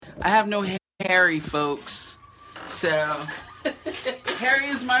I have no Harry, folks. So, Harry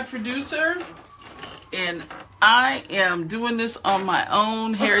is my producer, and I am doing this on my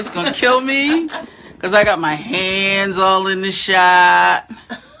own. Harry's going to kill me because I got my hands all in the shot.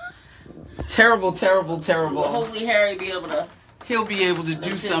 Terrible, terrible, terrible. Well, hopefully Harry be able to... He'll be able to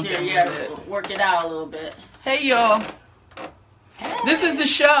do something with it. Work it out a little bit. Hey, y'all. Hey. This is the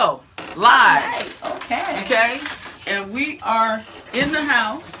show. Live. Right. Okay. Okay? And we are in the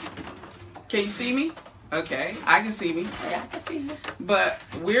house. Can you see me? Okay. I can see me. Yeah, I can see you. But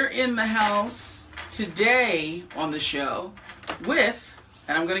we're in the house today on the show with,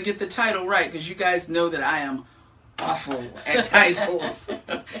 and I'm going to get the title right because you guys know that I am awful at titles.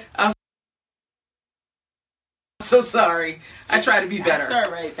 I'm so sorry. I try to be better. That's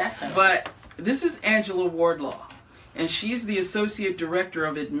all right. That's all right. But this is Angela Wardlaw, and she's the Associate Director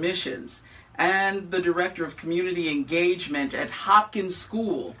of Admissions and the Director of Community Engagement at Hopkins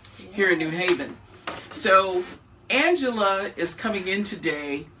School here in New Haven. So Angela is coming in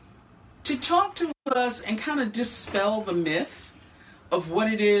today to talk to us and kind of dispel the myth of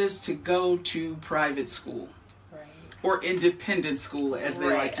what it is to go to private school. Right. Or independent school, as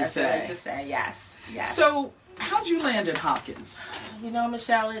they like to say. As they like to say, yes. Yes. So, how'd you land at Hopkins? You know,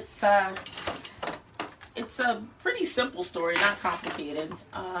 Michelle, it's a pretty simple story, not complicated.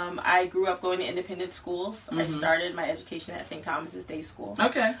 I grew up going to independent schools. Mm-hmm. I started my education at St. Thomas's Day School.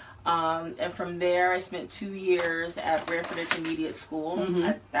 Okay. And from there, I spent 2 years at Branford Intermediate School. Mm-hmm.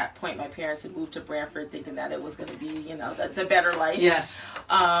 At that point, my parents had moved to Branford thinking that it was going to be, you know, the better life. Yes.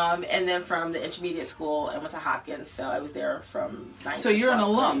 And then from the intermediate school, I went to Hopkins. So I was there from 9 So you're an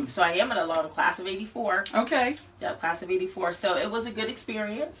alum. So I am an alum, class of 84. Okay. Yeah, class of 84. So it was a good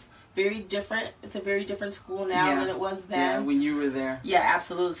experience. Very different. It's a very different school now than it was then. Yeah, when you were there. Yeah,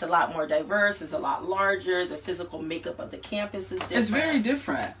 absolutely. It's a lot more diverse. It's a lot larger. The physical makeup of the campus is different. It's very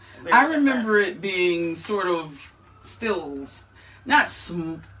different. I remember it being sort of still not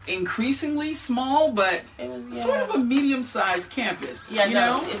increasingly small, but it was, sort of a medium-sized campus. Yeah, you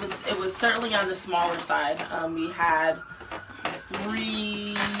know? It was certainly on the smaller side. We had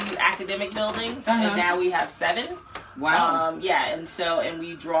 3 academic buildings, and now we have 7. Wow. And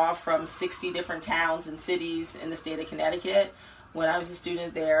we draw from 60 different towns and cities in the state of Connecticut. When I was a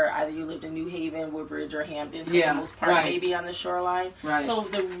student there, either you lived in New Haven, Woodbridge, or Hampton for the most part, maybe on the shoreline. Right. So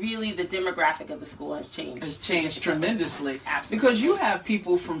the demographic of the school has changed. Has changed tremendously. Absolutely. Because you have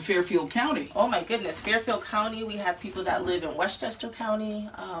people from Fairfield County. Oh my goodness, Fairfield County. We have people that live in Westchester County.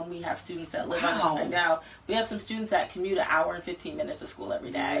 We have students that live on this right now. We have some students that commute an hour and 15 minutes to school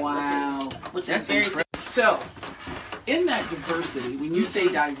every day. Wow. Which is very incredible. So, in that diversity, when you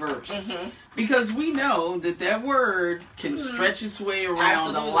say diverse, because we know that word can stretch its way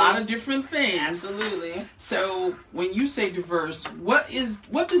around a lot of different things. Absolutely. So, when you say diverse, what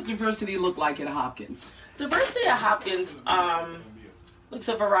does diversity look like at Hopkins? Diversity at Hopkins looks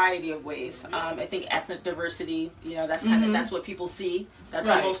a variety of ways. I think ethnic diversity, you know, that's kind of that's what people see. That's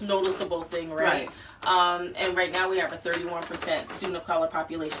the most noticeable thing, right? And right now we have a 31% student of color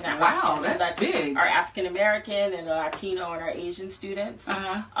population at Hopkins. Wow, that's big. Our African American and Latino and our Asian students.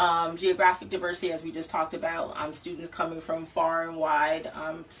 Geographic diversity, as we just talked about, students coming from far and wide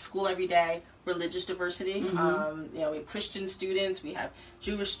to school every day. Religious diversity. You know, we have Christian students, we have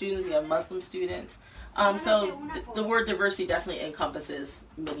Jewish students, we have Muslim students. So the word diversity definitely encompasses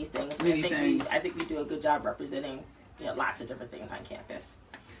many things. I think we do a good job representing, you know, lots of different things on campus.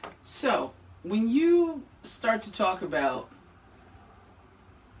 So when you start to talk about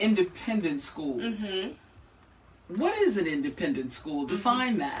independent schools, what is an independent school?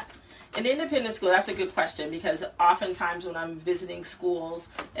 Define that. An independent school, that's a good question, because oftentimes when I'm visiting schools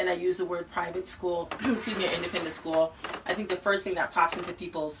and I use the word private school, excuse me, or independent school, I think the first thing that pops into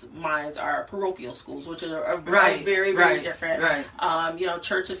people's minds are parochial schools, which are very different. Right. You know,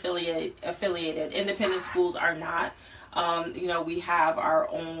 church affiliated. Independent schools are not. You know, we have our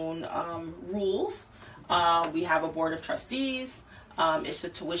own rules. We have a board of trustees. It's a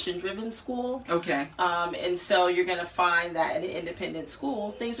tuition-driven school. Okay. And so you're going to find that in an independent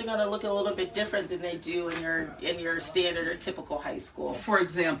school, things are going to look a little bit different than they do in your standard or typical high school. For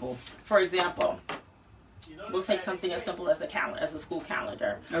example, we'll take something as simple as the school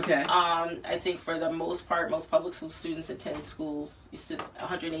calendar. Okay. I think for the most part, most public school students attend schools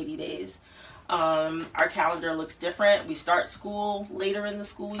 180 days. Our calendar looks different. We start school later in the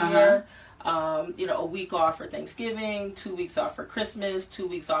school year. You know, a week off for Thanksgiving, 2 weeks off for Christmas, 2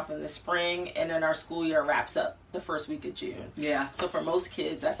 weeks off in the spring, and then our school year wraps up the first week of June. Yeah. So for most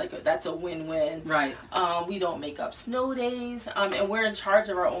kids, that's a win-win. Right. We don't make up snow days, and we're in charge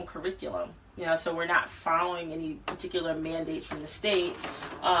of our own curriculum. So we're not following any particular mandates from the state,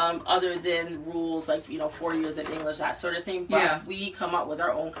 other than rules like 4 years of English, that sort of thing. But we come up with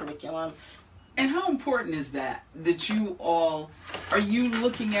our own curriculum. And how important is that you all, are you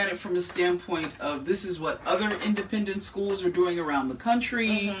looking at it from the standpoint of this is what other independent schools are doing around the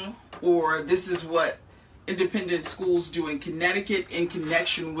country, or this is what independent schools do in Connecticut in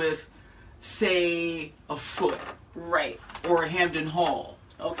connection with, say, a Foote? Right. Or a Hampden Hall?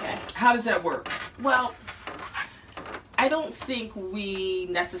 Okay. How does that work? Well, I don't think we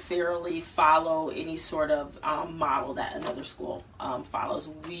necessarily follow any sort of model that another school follows.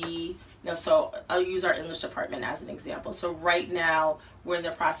 So I'll use our English department as an example. So right now we're in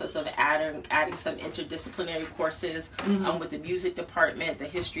the process of adding some interdisciplinary courses with the music department, the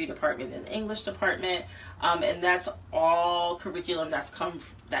history department, and the English department, and that's all curriculum that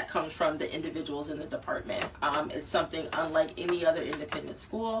comes from the individuals in the department. It's something unlike any other independent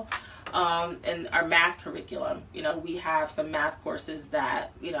school. And our math curriculum, we have some math courses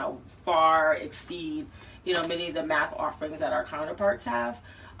that far exceed many of the math offerings that our counterparts have.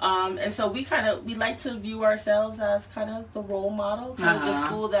 And so we like to view ourselves as kind of the role model, kind of the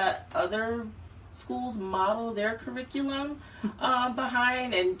school that other schools model their curriculum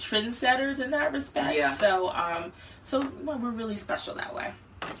behind, and trendsetters in that respect. Yeah. So we're really special that way.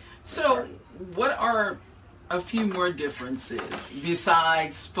 So what are a few more differences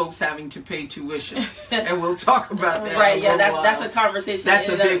besides folks having to pay tuition? And we'll talk about that. Right, that's a conversation. That's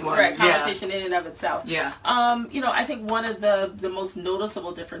a big one. Right, conversation in and of itself. Yeah. I think one of the most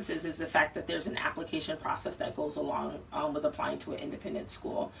noticeable differences is the fact that there's an application process that goes along with applying to an independent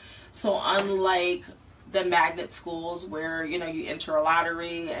school. So unlike the magnet schools where, you enter a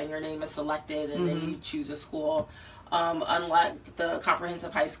lottery and your name is selected and then you choose a school, unlike the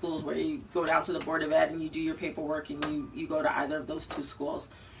comprehensive high schools where you go down to the Board of Ed and you do your paperwork and you go to either of those two schools.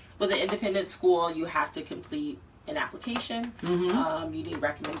 With the independent school, you have to complete an application. You need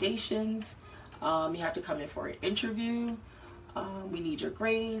recommendations. You have to come in for an interview. We need your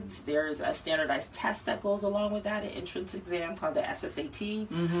grades. There's a standardized test that goes along with that, an entrance exam called the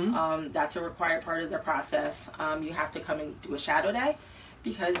SSAT. That's a required part of the process. You have to come and do a shadow day,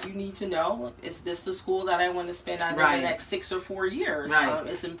 because you need to know, is this the school that I want to spend either the next 6 or 4 years?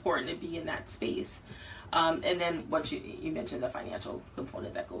 It's important to be in that space. And then once you mentioned the financial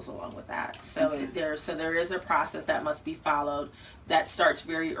component that goes along with that. So there is a process that must be followed that starts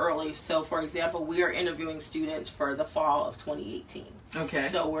very early. So for example, we are interviewing students for the fall of 2018. Okay.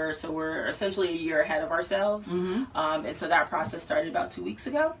 So we're essentially a year ahead of ourselves. And so that process started about 2 weeks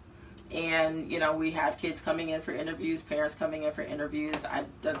ago. And, we have kids coming in for interviews, parents coming in for interviews. I've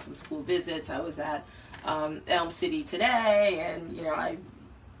done some school visits. I was at Elm City today, and, I've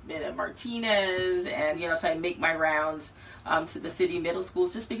been at Martinez, and, so I make my rounds to the city middle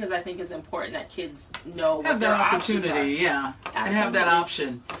schools just because I think it's important that kids know what their options are. Have that opportunity, and have that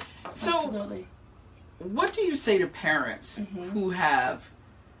option. So, absolutely. What do you say to parents who have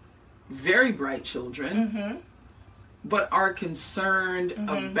very bright children, but are concerned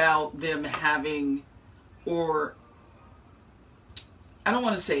about them having, or I don't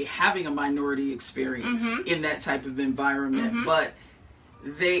want to say having a minority experience in that type of environment, but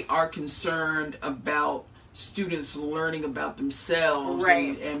they are concerned about students learning about themselves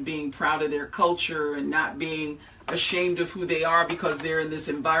and being proud of their culture and not being ashamed of who they are because they're in this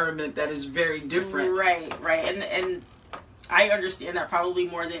environment that is very different. Right. And I understand that probably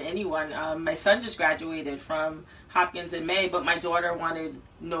more than anyone. My son just graduated from Hopkins in May, but my daughter wanted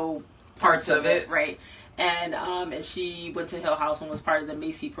no parts of it, right? And she went to Hill House and was part of the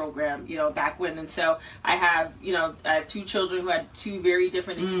Macy program, back when. And so I have 2 children who had 2 very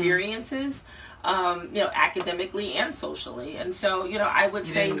different experiences, academically and socially. And so, I would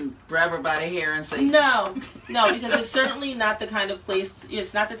say, didn't grab her by the hair and say, no, because it's certainly not the kind of place,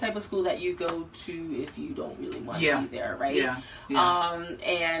 it's not the type of school that you go to if you don't really want to be there, right? And,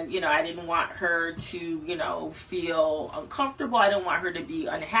 I didn't want her to, feel uncomfortable. I didn't want her to be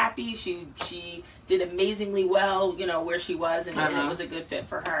unhappy. She did amazingly well, where she was, and it was a good fit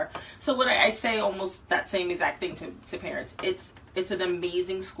for her. So what I say almost that same exact thing to parents. It's an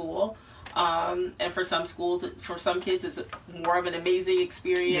amazing school. And for some schools, for some kids, it's more of an amazing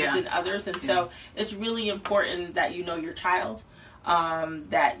experience than others. And so it's really important that you know your child,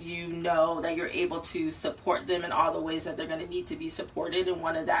 that you know that you're able to support them in all the ways that they're going to need to be supported. And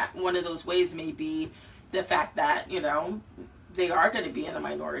one of those ways may be the fact that, they are going to be in a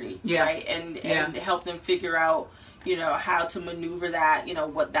minority, right? And help them figure out, how to maneuver that,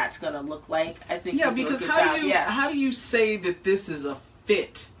 what that's going to look like. I think because how do you say that this is a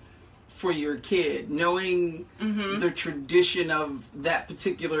fit for your kid, knowing the tradition of that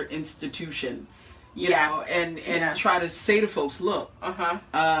particular institution, you know, and try to say to folks, look,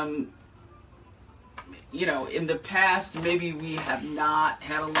 you know, in the past, maybe we have not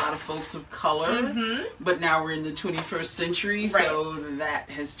had a lot of folks of color, but now we're in the 21st century, so that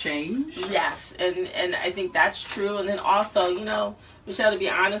has changed. Yes, and I think that's true. And then also, you know, Michelle, to be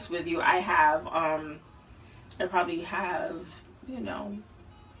honest with you, I probably have, you know,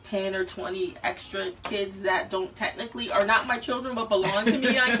 10 or 20 extra kids that don't technically are not my children but belong to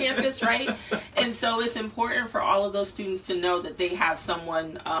me on campus, right? And so it's important for all of those students to know that they have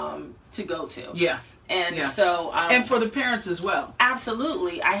someone to go to. Yeah. And so... and for the parents as well.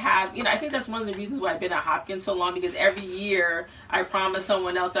 Absolutely. I have, you know, I think that's one of the reasons why I've been at Hopkins so long, because every year I promise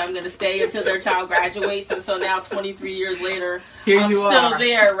someone else I'm going to stay until their child graduates. And so now 23 years later, Here I'm you still are.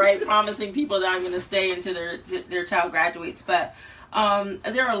 there, right? Promising people that I'm going to stay until their child graduates. But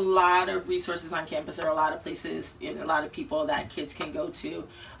there are a lot of resources on campus. There are a lot of places and a lot of people that kids can go to.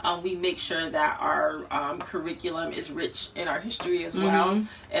 We make sure that our curriculum is rich in our history as well.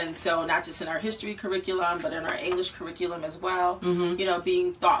 And so not just in our history curriculum, but in our English curriculum as well. You know,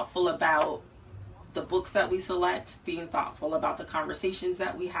 being thoughtful about the books that we select, being thoughtful about the conversations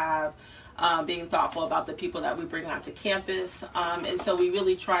that we have, being thoughtful about the people that we bring onto campus. And so we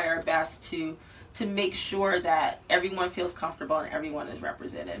really try our best to make sure that everyone feels comfortable and everyone is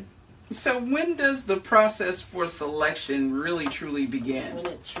represented. So when does the process for selection really truly begin? When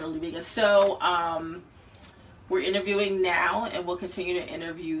it truly begins. So we're interviewing now, and we'll continue to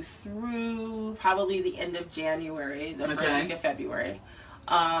interview through probably the end of January, the first week of February.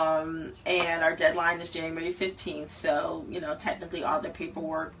 And our deadline is January 15th. So, you know, technically all the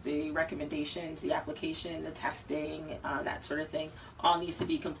paperwork, the recommendations, the application, the testing, that sort of thing, all needs to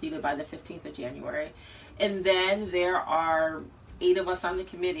be completed by the 15th of January. And then there are 8 of us on the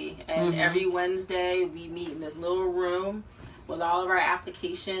committee. And every Wednesday we meet in this little room with all of our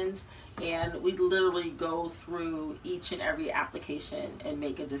applications. And we literally go through each and every application and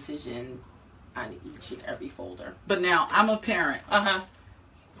make a decision on each and every folder. But now, I'm a parent.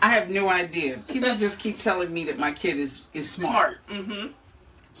 I have no idea. People just keep telling me that my kid is smart.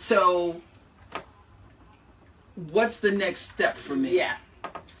 So, what's the next step for me? Yeah.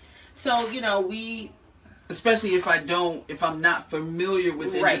 So, you know, especially if I'm not familiar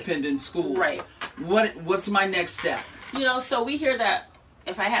with independent schools. Right. What's my next step? You know, so we hear that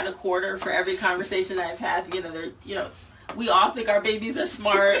if I had a quarter for every conversation I've had, we all think our babies are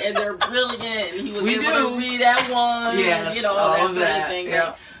smart and they're brilliant, and he was able to read at one, yes, all that sort of thing.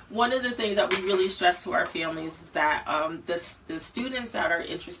 Yeah. One of the things that we really stress to our families is that the students that are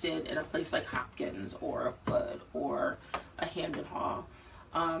interested in a place like Hopkins or a Flood or a Hamden Hall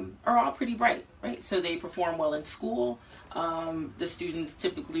are all pretty bright, right? So they perform well in school. The students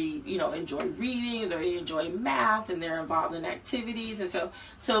typically, enjoy reading, they enjoy math, and they're involved in activities. And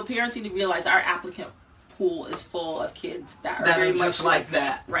so parents need to realize our applicant pool is full of kids that are very much just like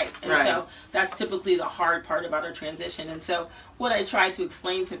that. Right. And so that's typically the hard part about our transition. And so what I try to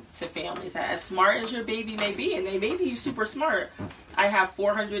explain to families, that as smart as your baby may be, and they may be super smart, I have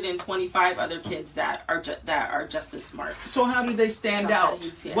 425 other kids that are just as smart. So how do they stand out?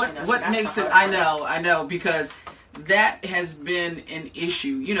 What makes it? I know, because that has been an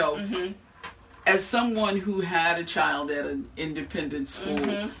issue. As someone who had a child at an independent school,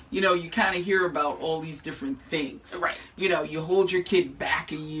 you kind of hear about all these different things. Right. You hold your kid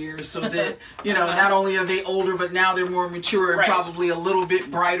back a year so that, not only are they older, but now they're more mature and probably a little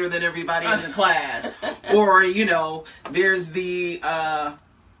bit brighter than everybody in the class. Or, there's the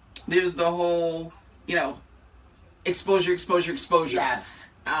whole, exposure. Yes.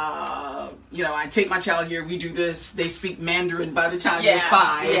 I take my child here, we do this, they speak Mandarin by the time they're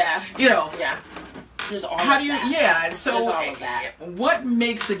 5. Yeah. Yeah. There's all of that. So all of that. What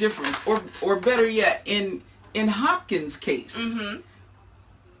makes the difference? Or better yet, in Hopkins' case,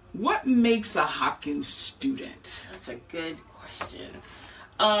 what makes a Hopkins student? That's a good question.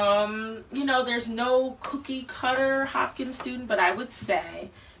 There's no cookie cutter Hopkins student, but I would say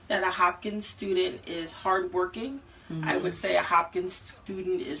that a Hopkins student is hardworking. I would say a Hopkins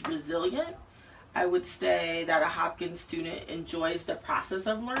student is resilient. I would say that a Hopkins student enjoys the process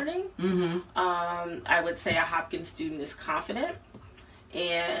of learning. I would say a Hopkins student is confident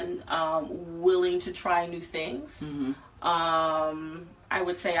and willing to try new things. I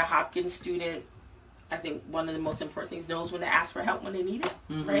would say a Hopkins student I think one of the most important things, knows when to ask for help when they need it,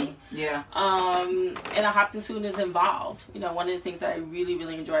 right? Yeah. And a Hopkins student is involved. You know, one of the things that I really,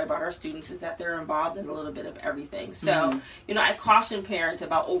 really enjoy about our students is that they're involved in a little bit of everything. So, you know, I caution parents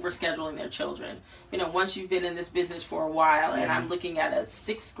about overscheduling their children. You know, once you've been in this business for a while, and I'm looking at a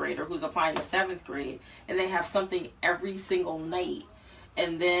 6th grader who's applying to 7th grade, and they have something every single night,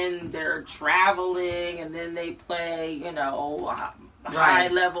 and then they're traveling, and then they play, you know, high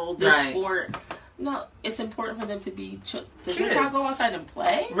level this sport. No, it's important for them to be. Does your child go outside and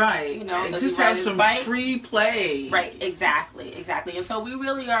play? Right. You know, just have some free play. Right. Exactly. And so we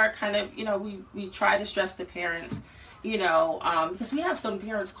really are kind of, you know, we try to stress the parents, you know, because we have some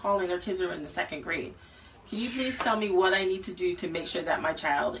parents calling their kids are in the 2nd grade. Can you please tell me what I need to do to make sure that my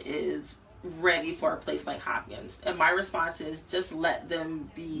child is ready for a place like Hopkins? And my response is just let them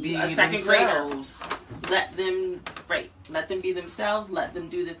be a 2nd grader. Let them be themselves. Let them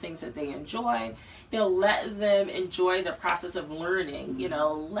do the things that they enjoy. You know, let them enjoy the process of learning. You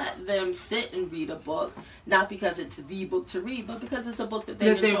know, let them sit and read a book, not because it's the book to read, but because it's a book that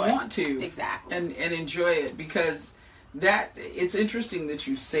they enjoy. They want to. Exactly. And enjoy it, because it's interesting that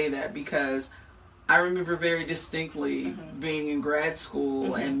you say that, because I remember very distinctly being in grad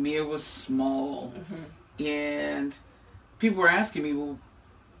school and Mia was small and people were asking me, well,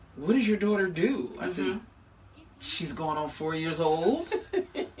 what does your daughter do? I said, she's going on 4 years old.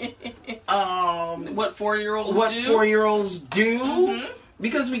 What 4-year-olds do? What 4-year-olds do?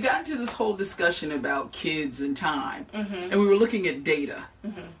 Because we got into this whole discussion about kids and time, and we were looking at data.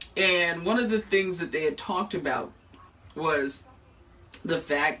 And one of the things that they had talked about was the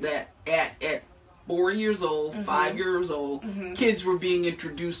fact that at 4 years old, 5 years old, kids were being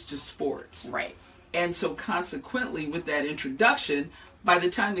introduced to sports. Right. And so consequently, with that introduction, by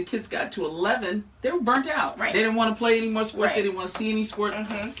the time the kids got to 11, they were burnt out. Right. They didn't want to play any more sports. They didn't want to see any sports.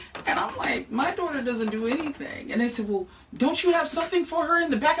 And I'm like, my daughter doesn't do anything. And they said, well, don't you have something for her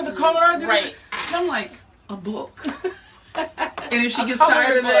in the back of the car? Right. And I'm like, a book. And if she gets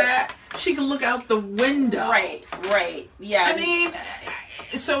tired of that, she can look out the window. Right. Yeah. I mean,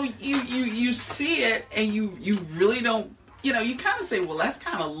 so you see it and you really don't, you know, you kind of say, well, that's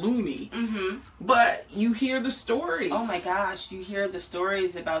kind of loony. But you hear the stories. Oh my gosh, you hear the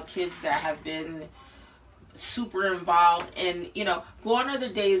stories about kids that have been super involved, and you know, gone are the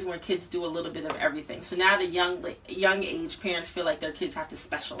days when kids do a little bit of everything. So now at a young age, parents feel like their kids have to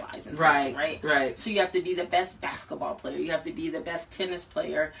specialize in something, right? So you have to be the best basketball player, you have to be the best tennis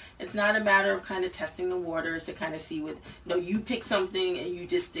player. It's not a matter of kind of testing the waters to kind of see what, no, you pick something and you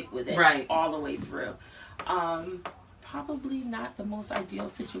just stick with it all the way through. Probably not the most ideal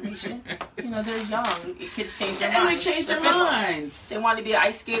situation. You know, they're young. Kids change their minds. And they change their minds. They want to be an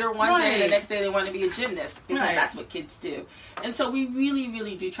ice skater one day, and the next day they want to be a gymnast, because that's what kids do. And so we really,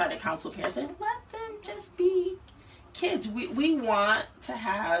 really do try to counsel parents and let them just be kids. We want to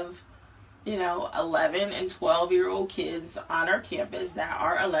have, you know, 11 and 12-year-old kids on our campus that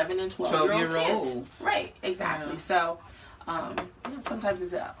are 11 and 12-year-old kids. Right, exactly. So, you know, sometimes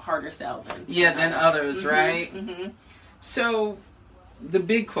it's a harder sell than others, right? So, the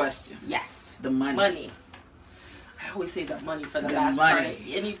big question. Yes. The money. Money. I always say the money for the last part of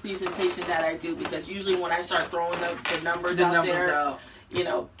any presentation that I do, because usually when I start throwing the numbers out there, you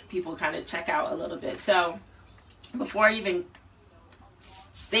know, people kind of check out a little bit. So, before I even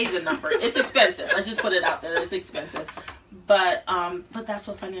say the number, it's expensive. Let's just put it out there. It's expensive. But that's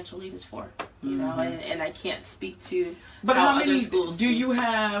what financial aid is for, you know, and I can't speak to how many schools do you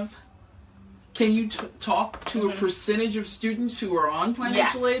have. Can you talk to a percentage of students who are on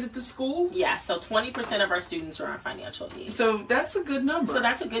financial aid at the school? Yes, so 20% of our students are on financial aid. So that's a good number.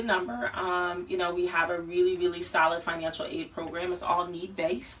 You know, we have a really, really solid financial aid program. It's all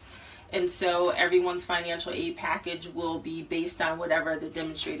need-based. And so everyone's financial aid package will be based on whatever the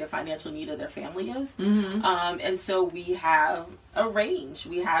demonstrated financial need of their family is. And so we have a range.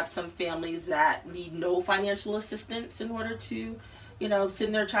 We have some families that need no financial assistance in order to, you know,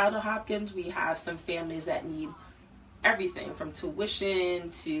 send their child to Hopkins. We have some families that need everything from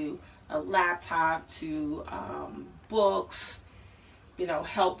tuition to a laptop to books, you know,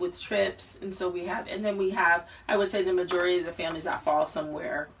 help with trips. And so we have, I would say the majority of the families that fall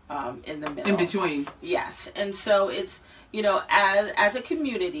somewhere in the middle. In between. Yes. And so it's, you know, as a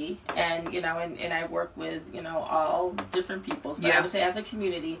community, and, you know, and I work with, you know, all different peoples, but I would say as a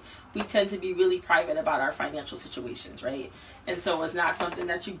community, we tend to be really private about our financial situations, right? And so it's not something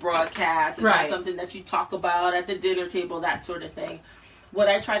that you broadcast, it's not something that you talk about at the dinner table, that sort of thing. What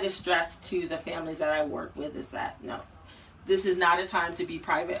I try to stress to the families that I work with is that, no, this is not a time to be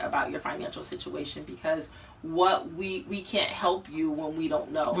private about your financial situation, because what we can't help you when we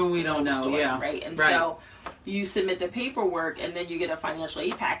don't know. When we don't know, yeah. Right? And right. so you submit the paperwork and then you get a financial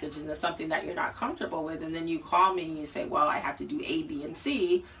aid package and it's something that you're not comfortable with. And then you call me and you say, well, I have to do A, B, and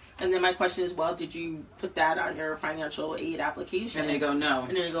C. And then my question is, well, did you put that on your financial aid application? And they go, no.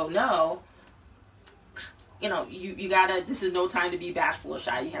 And then you go, no. You know, you gotta, this is no time to be bashful or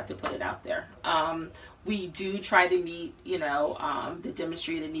shy. You have to put it out there. We do try to meet, you know, the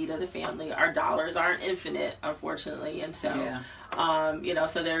demonstrated need of the family. Our dollars aren't infinite, unfortunately, and so, you know,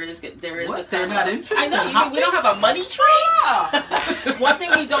 so there is what? They're not infinite. I know, we don't have a money tree. One thing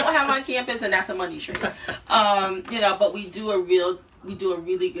we don't have on campus, and that's a money tree. You know, but we do a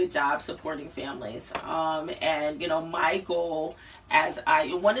really good job supporting families. And you know, my goal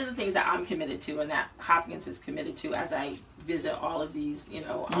one of the things that I'm committed to, and that Hopkins is committed to, as I visit all of these, you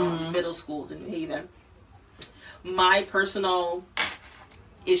know, middle schools in New Haven. My personal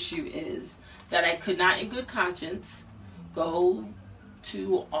issue is that I could not in good conscience go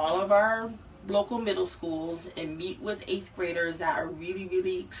to all of our local middle schools and meet with 8th graders that are really,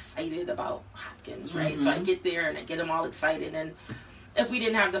 really excited about Hopkins, right? So I get there and I get them all excited, and if we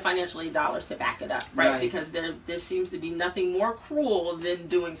didn't have the financial aid dollars to back it up, right? Because there seems to be nothing more cruel than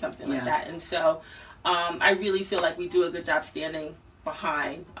doing something like that. And so I really feel like we do a good job standing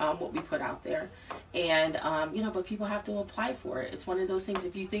behind what we put out there. And, you know, but people have to apply for it. It's one of those things,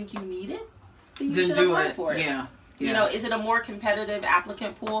 if you think you need it, then you should apply for it. Yeah. You know, is it a more competitive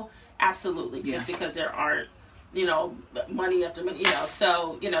applicant pool? Absolutely. Just because there aren't, you know, money after money, you know,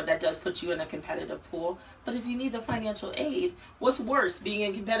 so, you know, that does put you in a competitive pool. But if you need the financial aid, what's worse, being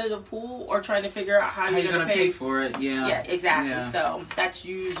in a competitive pool or trying to figure out how you're going to pay for it? Yeah. Yeah, exactly. Yeah. So that's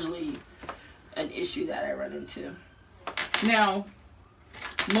usually an issue that I run into. Now,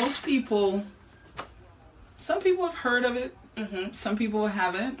 some people have heard of it. Some people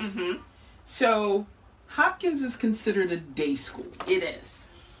haven't. So Hopkins is considered a day school. It is.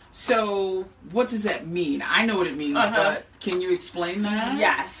 So what does that mean? I know what it means, but can you explain that?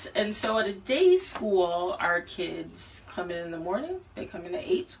 Yes. And so at a day school, our kids come in the morning. They come in at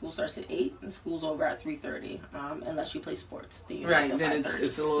 8. School starts at 8, and school's over at 3:30, unless you play sports. Right, then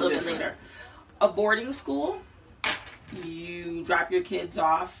it's a little bit later. A boarding school, you drop your kids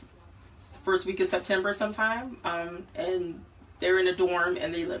off first week of September sometime, and they're in a dorm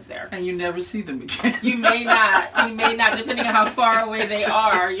and they live there. And you never see them again. You may not, depending on how far away they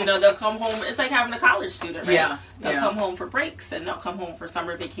are. You know, they'll come home. It's like having a college student, right? Yeah. They'll come home for breaks and they'll come home for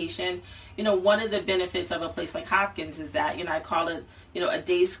summer vacation. You know, one of the benefits of a place like Hopkins is that, you know, I call it, you know, a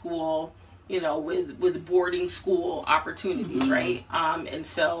day school, you know, with boarding school opportunities, right? And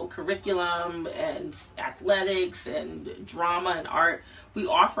so curriculum and athletics and drama and art, we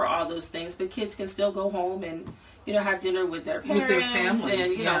offer all those things, but kids can still go home and, you know, have dinner with their parents, with their families,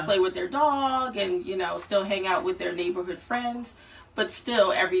 and, you know, play with their dog, and, you know, still hang out with their neighborhood friends, but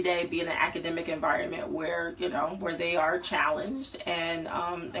still every day be in an academic environment where, you know, where they are challenged and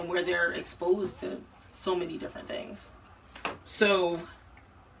where they're exposed to so many different things. So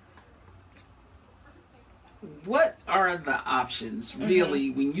what are the options really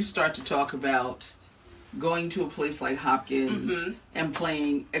when you start to talk about going to a place like Hopkins and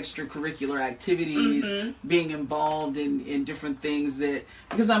playing extracurricular activities, being involved in different things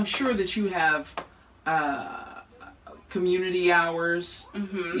because I'm sure that you have community hours,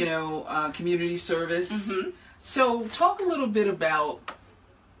 you know, community service. So talk a little bit about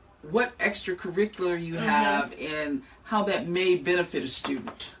what extracurricular you have and how that may benefit a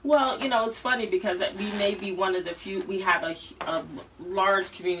student. Well, you know, it's funny because we may be one of the few, we have a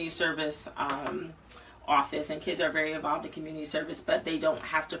large community service office, and kids are very involved in community service, but they don't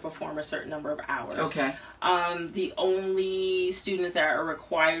have to perform a certain number of hours. Okay. The only students that are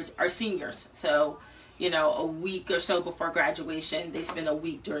required are seniors. So, you know, a week or so before graduation, they spend a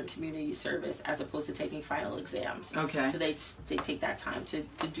week during community service as opposed to taking final exams. Okay. So they take that time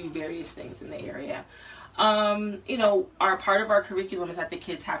to do various things in the area. You know, part of our curriculum is that the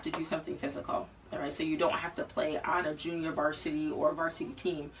kids have to do something physical. All right, so you don't have to play on a junior varsity or varsity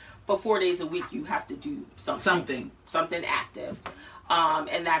team, but 4 days a week you have to do something active.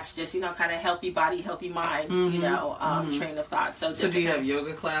 And that's just, you know, kind of healthy body, healthy mind, you know, train of thought. So do you have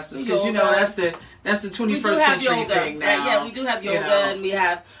yoga classes? Because, you know, that's the 21st century yoga, thing now. Right? Yeah, we do have yoga, you know. and we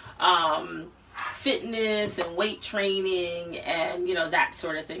have fitness and weight training and, you know, that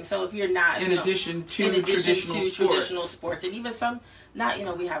sort of thing. So if you're not... In addition to traditional sports. And even some, not, you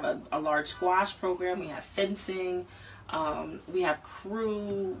know, we have a large squash program, we have fencing, We have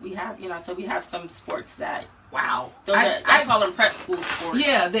crew. We have, so we have some sports that. Wow. I call them prep school sports.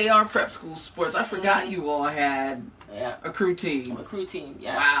 Yeah, they are prep school sports. I forgot you all had a crew team. A crew team,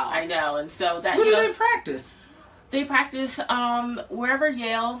 yeah. Wow. I know. And so that. Where do they practice? They practice wherever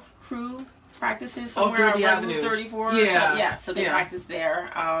Yale crew practices, somewhere on Route 34. Yeah. So they practice there.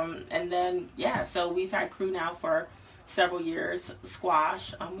 And then, so we've had crew now for several years.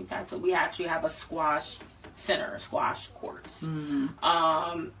 Squash. We actually have a squash center, squash courts.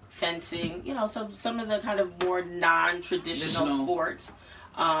 Mm-hmm. Fencing, so some of the kind of more non-traditional sports,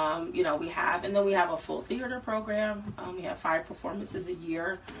 we have. And then we have a full theater program. We have 5 performances a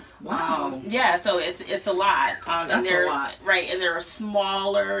year. Wow. So it's a lot. That's a lot. Right, and they're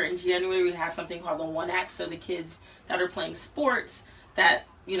smaller. In January, we have something called the 1X, so the kids that are playing sports that,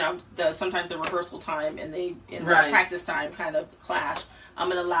 sometimes the rehearsal time and the practice time kind of clash.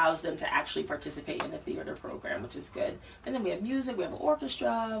 It allows them to actually participate in the theater program, which is good. And then we have music, we have an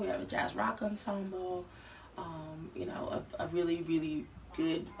orchestra, we have a jazz rock ensemble, a really, really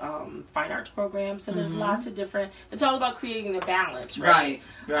good fine arts program. So there's lots of different, it's all about creating the balance, right?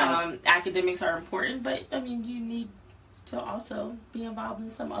 Right. Academics are important, but you need to also be involved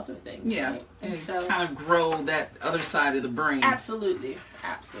in some other things. Yeah, right? and so kind of grow that other side of the brain. Absolutely.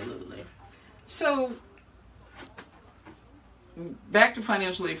 So, back to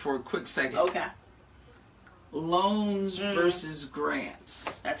financial aid for a quick second. Okay. Loans versus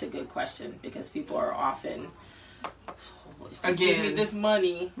grants. That's a good question because people are often, give me this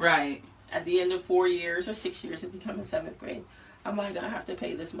money. Right. At the end of 4 years or 6 years, if you come in 7th grade, am I going to have to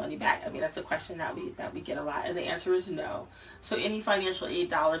pay this money back? That's a question that we get a lot, and the answer is no. So any financial aid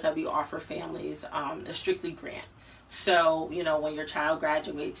dollars that we offer families is strictly grant. So, when your child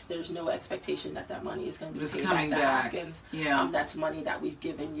graduates, there's no expectation that money is going to be paid back to Hopkins. Yeah. That's money that we've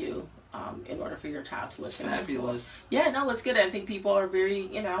given you in order for your child to attend fabulous. School. Yeah, no, it's good. I think people are very,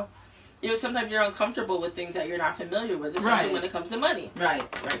 sometimes you're uncomfortable with things that you're not familiar with, especially when it comes to money. Right.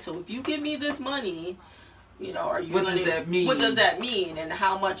 So if you give me this money, are you what does that mean? What does that mean? And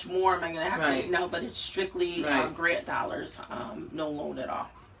how much more am I going to have to? No, but it's strictly grant dollars, no loan at all.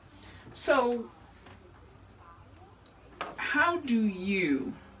 So, how do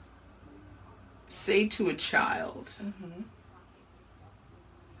you say to a child,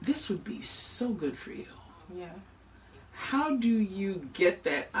 this would be so good for you? Yeah. How do you get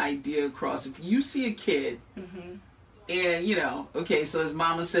that idea across? If you see a kid and, okay, so his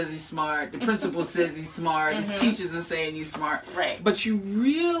mama says he's smart, the principal says he's smart, his teachers are saying he's smart, right? But you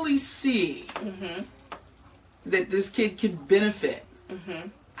really see that this kid could benefit.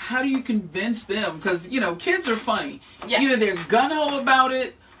 How do you convince them? Because, kids are funny. Yeah. Either they're gung-ho about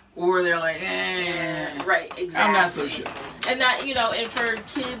it or they're like, right, exactly. I'm not so sure. And that, and for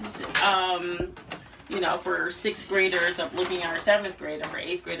kids, for 6th graders looking at our 7th grade, and for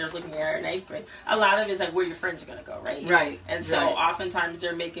 8th graders looking at our 8th grade, a lot of it is like where your friends are going to go, right? Right. And so oftentimes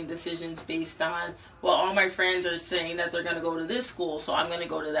they're making decisions based on, well, all my friends are saying that they're going to go to this school, so I'm going to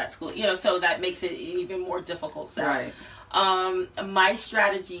go to that school. So that makes it even more difficult. Right. My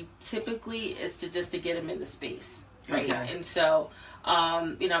strategy typically is to get them in the space, right? Okay. And so,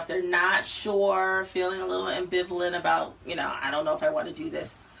 if they're not sure, feeling a little ambivalent about, I don't know if I want to do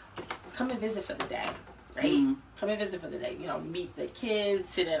this, come and visit for the day, right? Come and visit for the day. Meet the kids,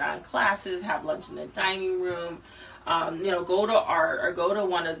 sit in on classes, have lunch in the dining room. Go to art or go to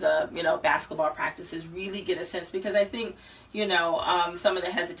one of the, basketball practices, really get a sense, because I think, some of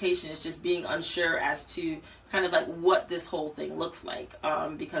the hesitation is just being unsure as to kind of like what this whole thing looks like,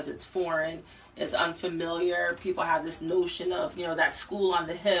 because it's foreign, it's unfamiliar. People have this notion of, that school on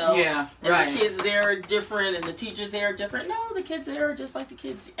the hill. Yeah, and the kids there are different and the teachers there are different. No, the kids there are just like the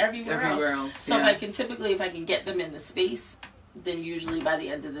kids everywhere else. So if I can get them in the space, then usually by the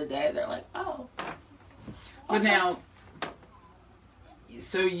end of the day, they're like, oh. But now,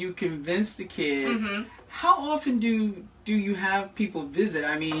 so you convince the kid. How often do you have people visit?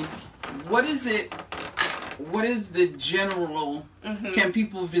 What is it? What is the general? Can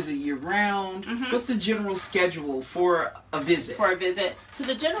people visit year round? What's the general schedule for a visit? So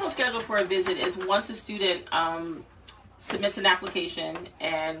the general schedule for a visit is once a student submits an application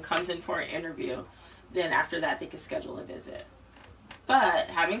and comes in for an interview, then after that they can schedule a visit. But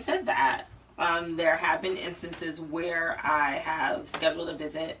having said that, there have been instances where I have scheduled a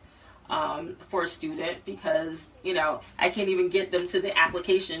visit for a student because, I can't even get them to the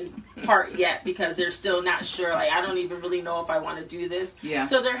application part yet because they're still not sure. Like, I don't even really know if I want to do this. Yeah.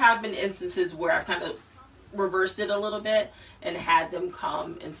 So there have been instances where I've kind of reversed it a little bit and had them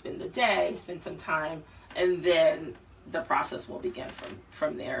come and spend the day, spend some time, and then, the process will begin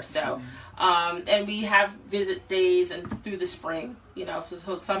from there. So, and we have visit days and through the spring, you know,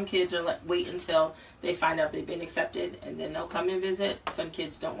 so some kids are like, wait until they find out they've been accepted and then they'll come and visit. Some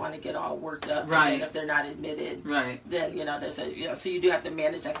kids don't want to get all worked up. Right. And if they're not admitted, right, then, you know, there's a, you know, so you do have to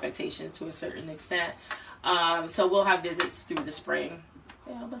manage expectations to a certain extent. So we'll have visits through the spring.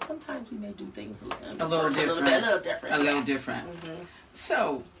 Yeah, but sometimes we may do things a little different. A little different. Mm-hmm.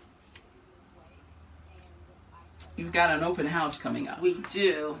 So, you've got an open house coming up. We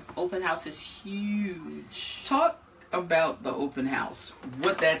do. Open house is huge. Talk about the open house.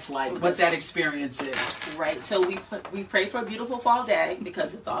 What that's like. What that experience is. Right. So we pray for a beautiful fall day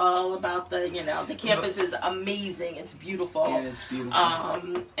because it's all about the, you know, the campus is amazing. It's beautiful. Yeah, it's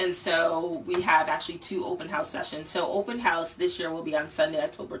beautiful. And so we have actually 2 open house sessions. So open house this year will be on Sunday,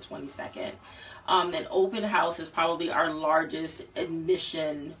 October 22nd. And open house is probably our largest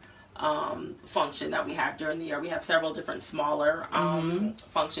admission function that we have during the year. We have several different smaller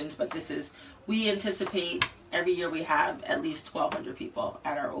functions, but we anticipate every year we have at least 1,200 people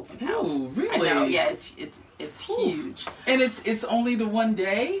at our open house. Ooh, really? I know, yeah, it's huge. And it's only the one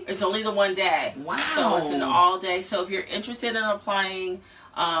day? It's only the one day. Wow. So it's an all day. So if you're interested in applying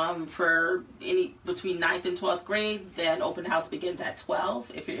for any between 9th and 12th grade, then open house begins at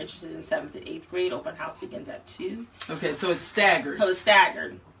 12. If you're interested in 7th and 8th grade, open house begins at 2. Okay, so it's staggered. So it's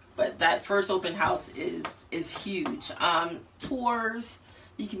staggered. But that first open house is huge. Tours,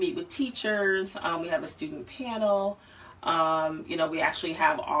 you can meet with teachers. We have a student panel. You know, we actually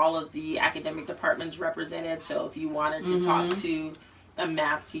have all of the academic departments represented. So if you wanted to talk to a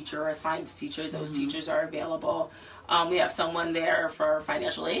math teacher or a science teacher, those teachers are available. We have someone there for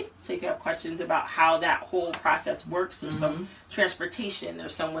financial aid. So if you have questions about how that whole process works, there's some transportation.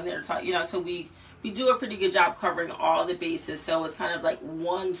 There's someone there to talk. You know, so we do a pretty good job covering all the bases, so it's kind of like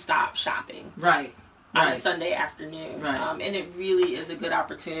one-stop shopping. Right. On a Sunday afternoon. Right. And it really is a good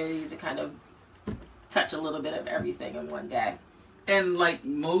opportunity to kind of touch a little bit of everything in one day. And like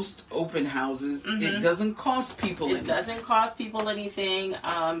most open houses, it doesn't cost people anything. It doesn't cost people anything.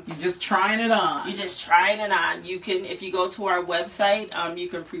 You're just trying it on. You're just trying it on. You can, if you go to our website, you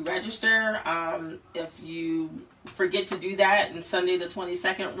can pre-register. If you forget to do that and Sunday the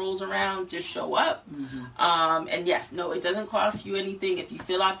 22nd rolls around, just show up. And yes, no, it doesn't cost you anything. If you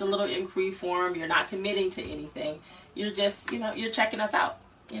fill out the little inquiry form, you're not committing to anything. You're just, you know, you're checking us out.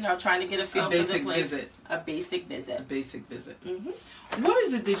 You know, trying to get a feel for the place. A basic visit. A basic visit. What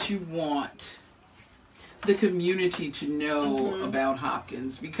is it that you want the community to know about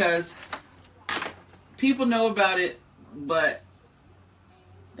Hopkins? Because people know about it, but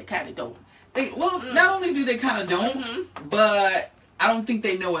they kind of don't. Not only do they kind of don't, but I don't think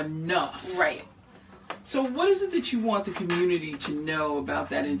they know enough. Right. So what is it that you want the community to know about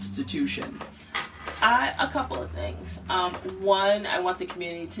that institution? A couple of things. One, I want the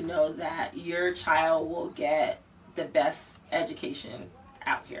community to know that your child will get the best education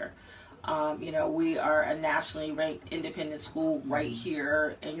out here. You know, we are a nationally ranked independent school right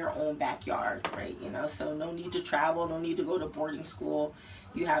here in your own backyard, right? You know, so no need to travel, no need to go to boarding school.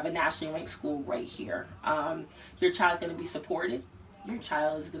 You have a nationally ranked school right here. Your child's going to be supported. Your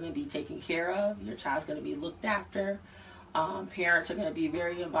child is going to be taken care of. Your child's going to be looked after. Parents are going to be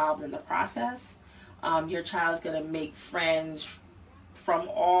very involved in the process. Your child's going to make friends from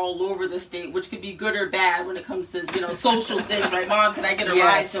all over the state, which could be good or bad when it comes to, you know, social things. Like, Mom, can I get a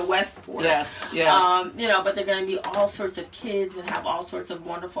ride to Westport? Yes. You know, but they're going to be all sorts of kids and have all sorts of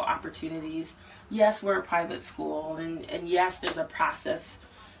wonderful opportunities. Yes, we're a private school, and yes, there's a process,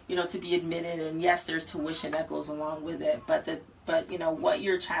 you know, to be admitted, and yes, there's tuition that goes along with it. But you know, what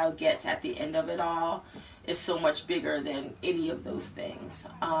your child gets at the end of it all is so much bigger than any of those things.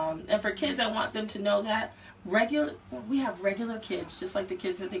 And for kids, I want them to know that we have regular kids, just like the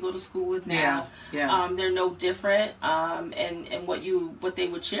kids that they go to school with now. They're no different. And what they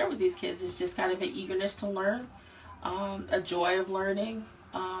would share with these kids is just kind of an eagerness to learn, a joy of learning,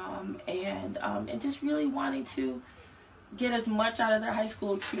 and just really wanting to get as much out of their high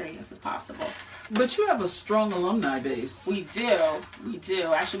school experience as possible. But you have a strong alumni base. We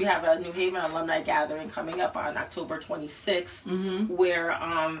do. Actually, we have a New Haven alumni gathering coming up on October 26th, where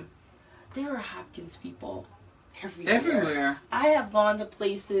there are Hopkins people everywhere. I have gone to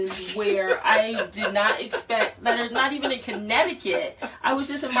places where I did not expect, that are not even in Connecticut. I was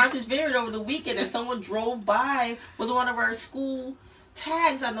just in Martha's Vineyard over the weekend, and someone drove by with one of our school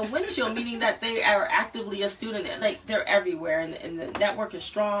tags on the windshield, meaning that they are actively a student. Like, they're everywhere, and the network is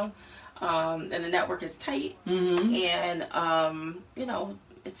strong, and the network is tight, and you know,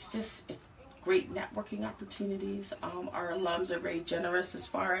 it's great networking opportunities. Our alums are very generous as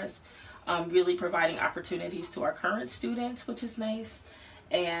far as really providing opportunities to our current students, which is nice.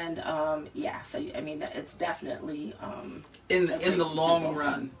 And so I mean, it's definitely in the long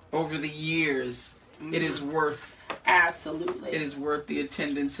run, over the years, it is worth. Absolutely. It is worth the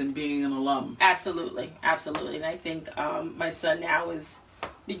attendance and being an alum. Absolutely. And I think my son now is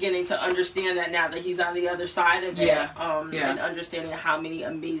beginning to understand that now that he's on the other side of it. And understanding how many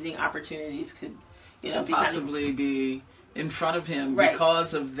amazing opportunities could, possibly be in front of him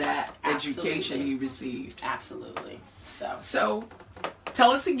because of that education he received. Absolutely. So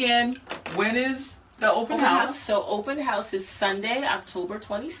tell us again, when is the open house? So open house is Sunday, October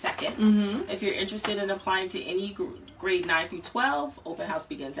 22nd. Mm-hmm. If you're interested in applying to any grade 9 through 12, open house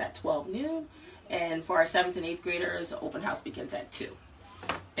begins at 12 noon. And for our 7th and 8th graders, open house begins at 2.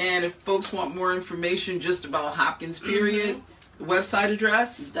 And if folks want more information just about Hopkins, period, the website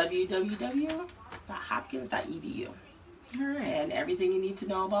address? www.hopkins.edu. All right. And everything you need to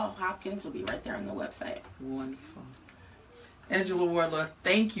know about Hopkins will be right there on the website. Wonderful. Angela Wardlaw,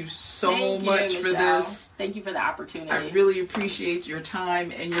 thank you so much for this. Thank you for the opportunity. I really appreciate your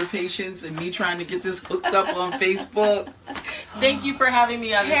time and your patience and me trying to get this hooked up on Facebook. Thank you for having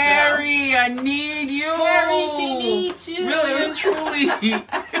me on the show. Harry, I need you. Harry, she needs you. Really and truly.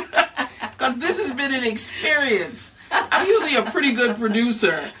 Because this has been an experience. I'm usually a pretty good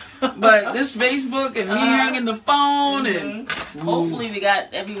producer. But this Facebook and me hanging the phone and hopefully we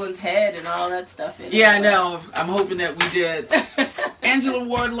got everyone's head and all that stuff in it. Yeah, I know. I'm hoping that we did. Angela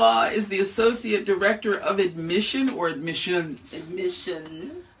Wardlaw is the Associate Director of Admission or Admissions?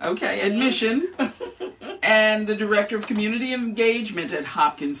 Admission. Okay, Admission. And the Director of Community Engagement at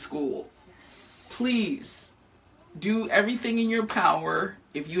Hopkins School. Please do everything in your power,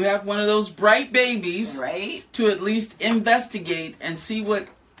 if you have one of those bright babies, to at least investigate and see what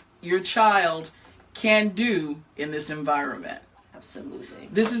your child can do in this environment. Absolutely.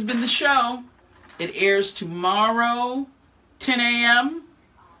 This has been the show. It airs tomorrow, 10 a.m.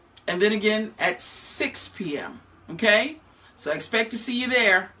 and then again at 6 p.m. Okay? So I expect to see you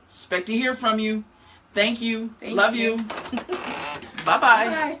there. Expect to hear from you. Thank you. Love you. Bye-bye.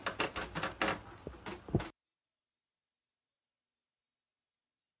 Bye.